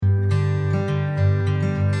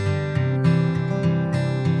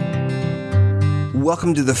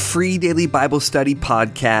Welcome to the Free Daily Bible Study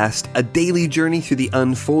Podcast, a daily journey through the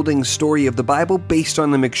unfolding story of the Bible based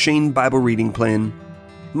on the M'Cheyne Bible Reading Plan.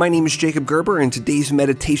 My name is Jacob Gerber, and today's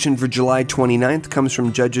meditation for July 29th comes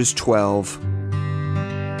from Judges 12.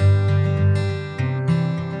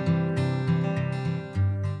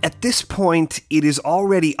 At this point, it is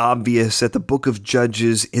already obvious that the book of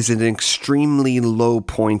Judges is an extremely low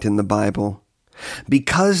point in the Bible.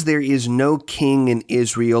 Because there is no king in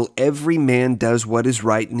Israel, every man does what is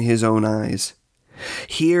right in his own eyes.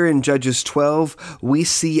 Here in Judges 12, we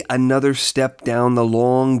see another step down the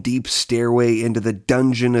long, deep stairway into the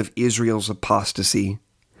dungeon of Israel's apostasy.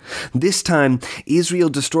 This time, Israel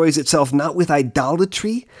destroys itself not with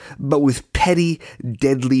idolatry, but with petty,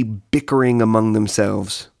 deadly bickering among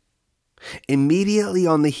themselves. Immediately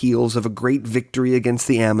on the heels of a great victory against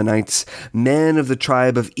the Ammonites, men of the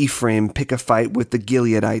tribe of Ephraim pick a fight with the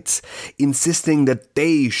Gileadites, insisting that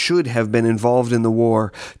they should have been involved in the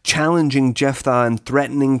war, challenging Jephthah and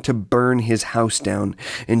threatening to burn his house down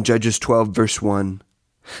in Judges 12 verse 1.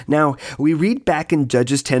 Now, we read back in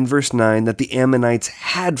Judges 10 verse 9 that the Ammonites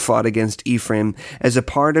had fought against Ephraim as a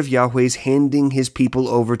part of Yahweh's handing his people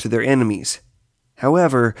over to their enemies.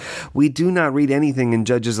 However, we do not read anything in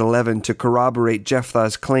Judges 11 to corroborate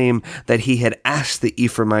Jephthah's claim that he had asked the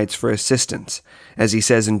Ephraimites for assistance, as he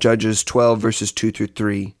says in Judges 12 verses 2 through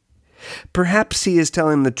 3. Perhaps he is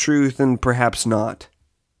telling the truth and perhaps not.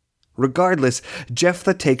 Regardless,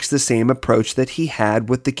 Jephthah takes the same approach that he had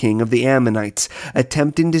with the king of the Ammonites,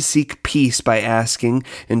 attempting to seek peace by asking,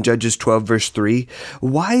 in Judges 12 verse 3,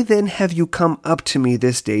 "Why then have you come up to me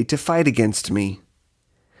this day to fight against me?"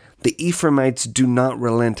 The Ephraimites do not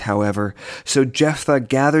relent, however, so Jephthah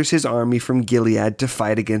gathers his army from Gilead to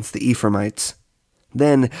fight against the Ephraimites.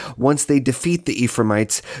 Then, once they defeat the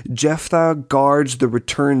Ephraimites, Jephthah guards the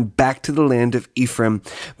return back to the land of Ephraim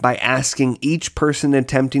by asking each person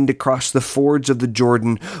attempting to cross the fords of the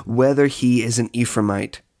Jordan whether he is an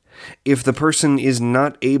Ephraimite. If the person is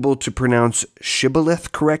not able to pronounce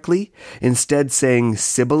Shibboleth correctly, instead saying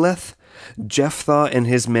Sibboleth, Jephthah and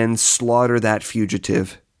his men slaughter that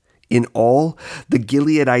fugitive. In all, the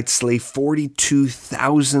Gileadites slay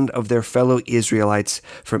 42,000 of their fellow Israelites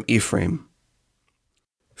from Ephraim.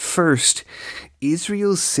 First,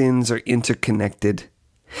 Israel's sins are interconnected.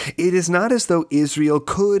 It is not as though Israel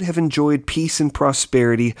could have enjoyed peace and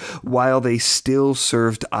prosperity while they still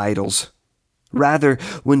served idols. Rather,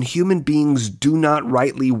 when human beings do not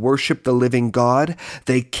rightly worship the living God,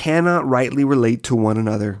 they cannot rightly relate to one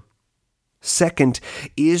another. Second,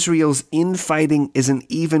 Israel's infighting is an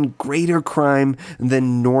even greater crime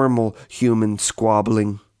than normal human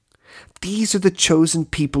squabbling. These are the chosen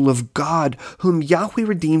people of God, whom Yahweh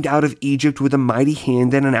redeemed out of Egypt with a mighty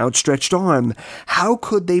hand and an outstretched arm. How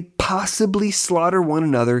could they possibly slaughter one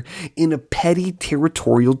another in a petty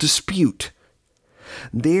territorial dispute?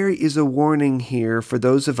 There is a warning here for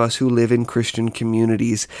those of us who live in Christian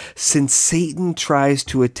communities, since Satan tries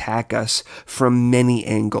to attack us from many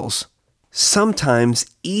angles. Sometimes,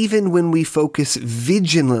 even when we focus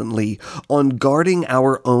vigilantly on guarding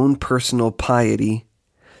our own personal piety,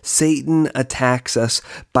 Satan attacks us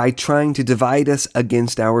by trying to divide us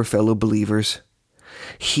against our fellow believers.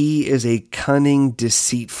 He is a cunning,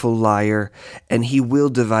 deceitful liar, and he will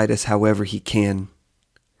divide us however he can.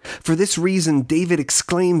 For this reason, David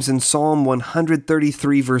exclaims in Psalm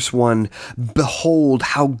 133 verse 1, "Behold,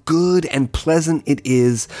 how good and pleasant it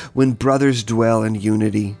is when brothers dwell in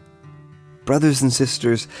unity." Brothers and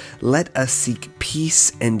sisters, let us seek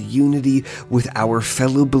peace and unity with our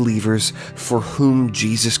fellow believers for whom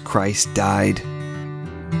Jesus Christ died.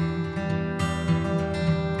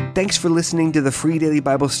 Thanks for listening to the Free Daily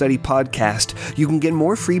Bible Study Podcast. You can get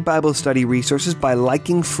more free Bible study resources by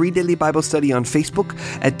liking Free Daily Bible Study on Facebook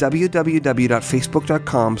at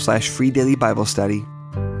www.facebook.com/freedailybiblestudy.